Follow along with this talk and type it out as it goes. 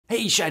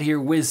Hey, Shad here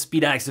with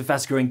Speed Addicts, the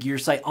fastest growing gear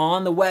site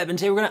on the web, and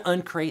today we're gonna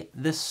uncrate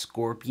the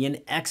Scorpion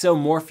Exo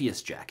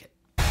Morpheus jacket.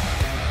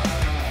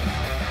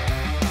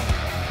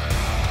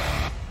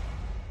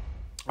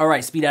 All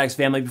right, Speed Addicts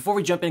family, before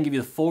we jump in and give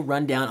you the full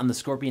rundown on the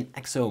Scorpion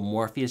Exo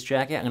Morpheus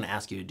jacket, I'm gonna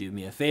ask you to do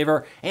me a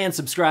favor and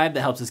subscribe. That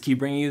helps us keep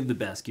bringing you the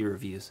best gear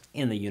reviews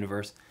in the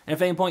universe. And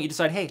if at any point you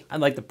decide, hey, I'd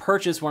like to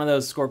purchase one of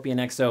those Scorpion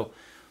Exo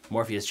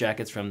Morpheus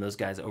jackets from those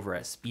guys over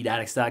at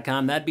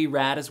speedaddicts.com, that'd be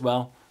rad as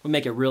well. We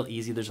make it real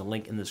easy. There's a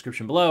link in the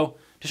description below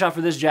to shop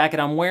for this jacket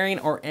I'm wearing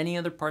or any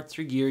other parts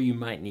or gear you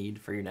might need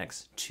for your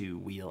next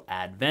two-wheel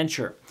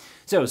adventure.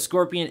 So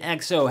Scorpion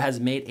Exo has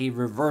made a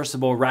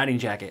reversible riding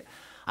jacket.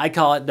 I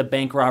call it the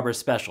bank robber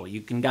special. You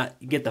can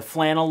get the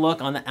flannel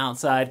look on the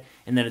outside,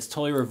 and then it's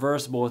totally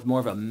reversible with more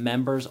of a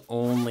members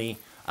only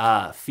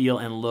feel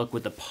and look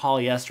with the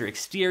polyester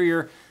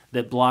exterior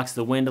that blocks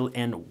the wind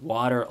and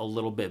water a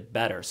little bit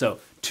better. So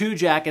 2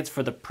 jackets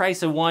for the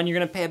price of one. You're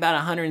gonna pay about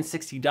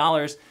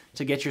 $160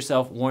 to get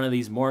yourself one of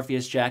these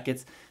Morpheus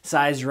jackets.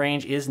 Size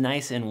range is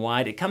nice and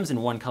wide. It comes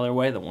in one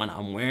colorway, the one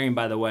I'm wearing,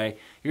 by the way.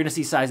 You're gonna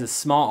see sizes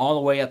small all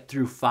the way up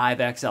through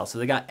 5XL. So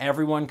they got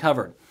everyone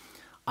covered.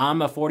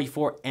 I'm a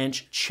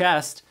 44-inch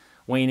chest,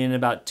 weighing in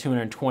about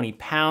 220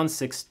 pounds,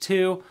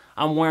 6'2".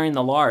 I'm wearing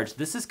the large.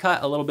 This is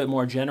cut a little bit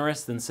more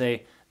generous than,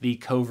 say, the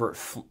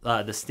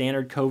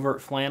standard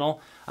covert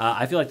flannel.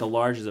 I feel like the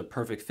large is a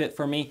perfect fit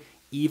for me,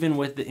 even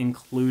with the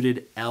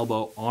included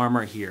elbow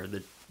armor here.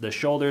 The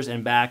shoulders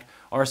and back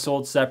are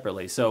sold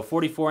separately. So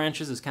 44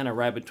 inches is kind of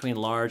right between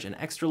large and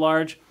extra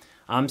large.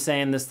 I'm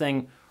saying this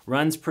thing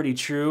runs pretty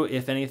true.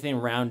 If anything,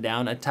 round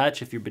down a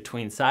touch if you're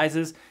between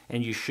sizes,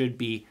 and you should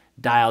be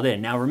dialed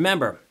in. Now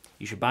remember,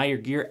 you should buy your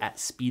gear at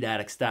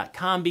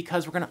speedaddicts.com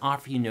because we're gonna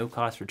offer you no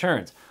cost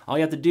returns. All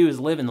you have to do is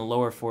live in the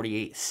lower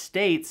 48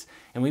 states,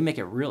 and we make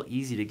it real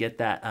easy to get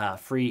that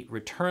free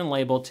return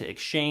label to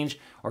exchange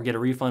or get a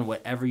refund,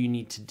 whatever you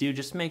need to do.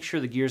 Just make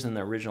sure the gear's in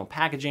the original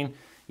packaging.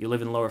 You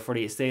live in the lower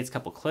 48 states,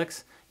 couple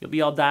clicks, you'll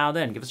be all dialed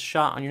in. Give us a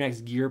shot on your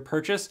next gear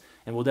purchase,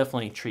 and we'll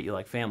definitely treat you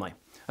like family.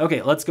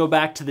 Okay, let's go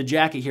back to the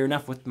jacket here.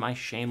 Enough with my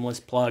shameless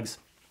plugs.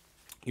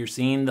 You're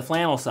seeing the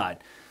flannel side.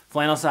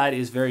 Flannel side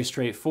is very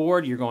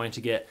straightforward. You're going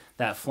to get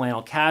that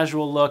flannel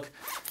casual look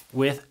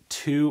with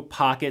 2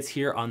 pockets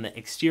here on the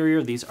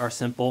exterior. These are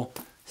simple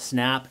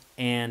snap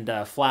and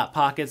flat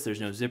pockets.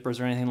 There's no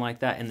zippers or anything like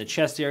that in the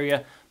chest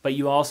area, but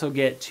you also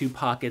get 2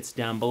 pockets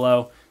down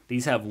below.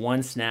 These have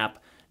 1 snap,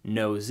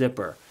 no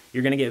zipper.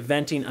 You're gonna get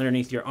venting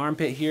underneath your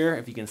armpit here,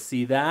 if you can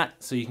see that,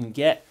 so you can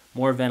get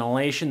more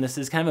ventilation. This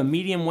is kind of a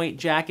medium weight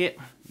jacket,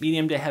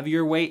 medium to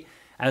heavier weight,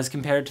 as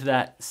compared to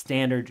that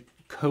standard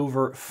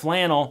covert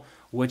flannel,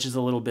 which is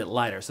a little bit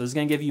lighter. So it's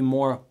gonna give you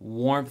more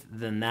warmth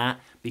than that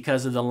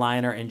because of the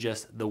liner and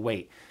just the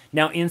weight.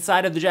 Now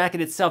inside of the jacket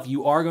itself,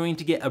 you are going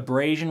to get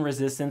abrasion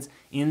resistance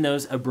in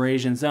those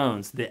abrasion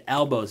zones. The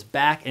elbows,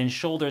 back, and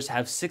shoulders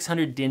have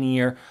 600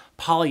 denier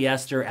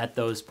polyester at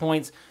those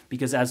points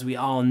because, as we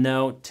all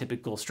know,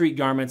 typical street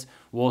garments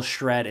will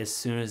shred as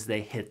soon as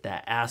they hit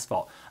that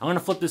asphalt. I'm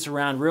gonna flip this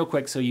around real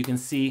quick so you can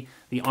see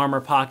the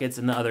armor pockets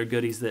and the other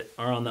goodies that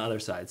are on the other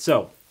side.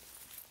 So,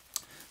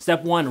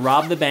 step 1,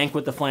 rob the bank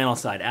with the flannel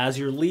side. As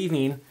you're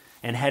leaving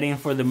and heading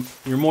for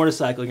your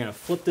motorcycle, you're gonna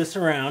flip this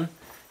around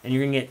and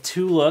you're gonna get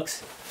 2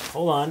 looks.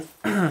 Hold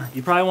on.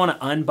 You probably wanna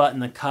unbutton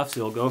the cuffs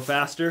so it'll go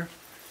faster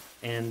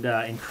and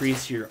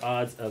increase your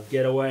odds of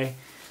getaway.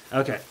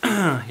 Okay,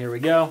 here we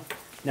go.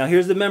 Now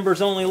here's the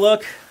members only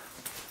look,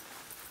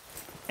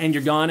 and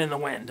you're gone in the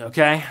wind,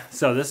 okay?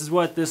 So this is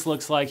what this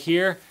looks like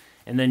here,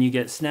 and then you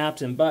get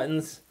snaps and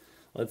buttons.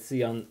 Let's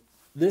see on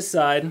this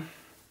side.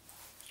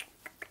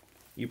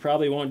 You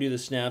probably won't do the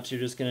snaps,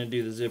 you're just gonna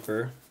do the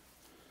zipper.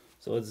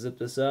 So let's zip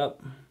this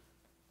up.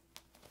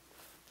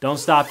 Don't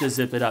stop to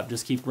zip it up,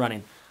 just keep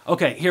running.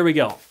 Okay, here we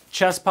go.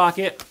 Chest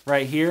pocket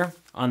right here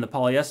on the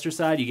polyester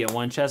side, you get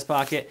 1 chest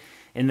pocket.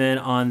 And then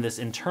on this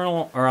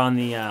internal, or on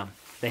the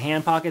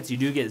hand pockets, you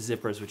do get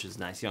zippers, which is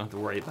nice. You don't have to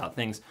worry about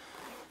things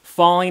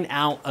falling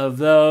out of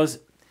those.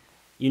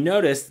 You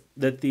notice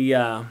that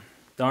the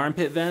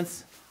armpit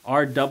vents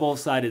are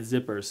double-sided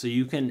zippers, so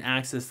you can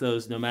access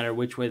those no matter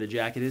which way the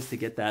jacket is to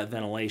get that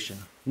ventilation.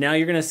 Now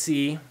you're gonna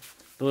see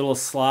the little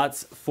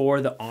slots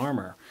for the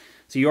armor.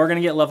 So you are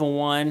gonna get level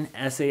 1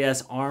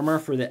 SAS armor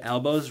for the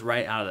elbows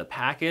right out of the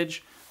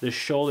package. The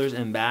shoulders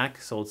and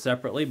back sold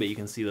separately, but you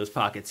can see those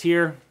pockets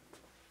here.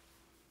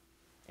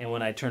 And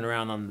when I turn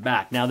around on the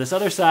back. Now this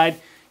other side,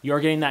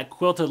 you're getting that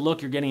quilted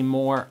look, you're getting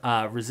more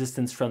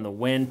resistance from the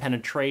wind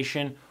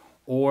penetration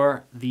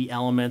or the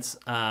elements.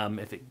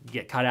 If it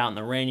get caught out in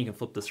the rain, you can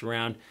flip this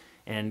around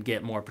and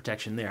get more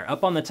protection there.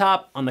 Up on the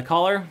top, on the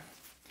collar,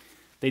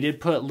 they did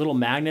put little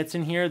magnets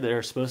in here that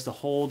are supposed to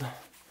hold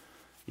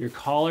your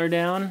collar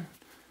down,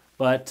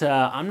 but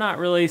I'm not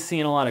really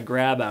seeing a lot of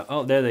grab out.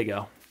 Oh, there they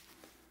go.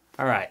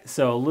 All right,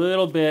 so a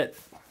little bit,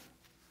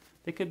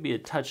 they could be a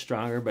touch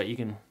stronger, but you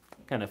can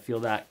kind of feel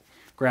that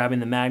grabbing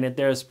the magnet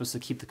there is supposed to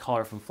keep the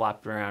collar from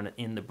flapping around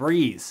in the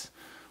breeze.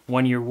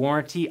 1-year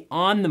warranty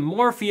on the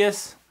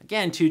Morpheus.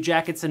 Again, 2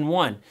 jackets in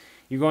 1.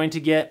 You're going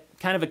to get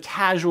kind of a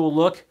casual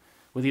look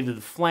with either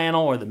the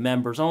flannel or the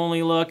members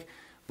only look.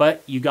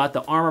 But you got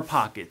the armor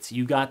pockets,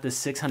 you got the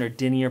 600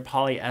 denier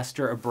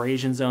polyester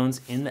abrasion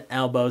zones in the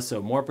elbow,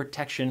 so more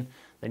protection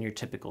than your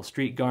typical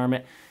street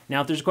garment.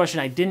 Now, if there's a question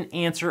I didn't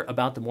answer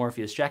about the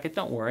Morpheus jacket,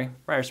 don't worry.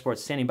 Rider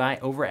Sports standing by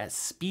over at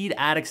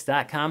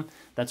speedaddicts.com.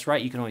 That's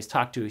right, you can always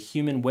talk to a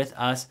human with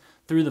us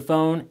through the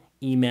phone,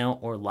 email,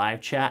 or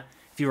live chat.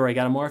 If you've already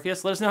got a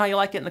Morpheus, let us know how you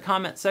like it in the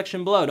comment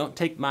section below. Don't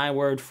take my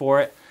word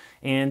for it.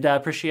 And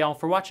appreciate y'all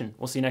for watching.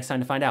 We'll see you next time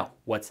to find out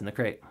what's in the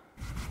crate.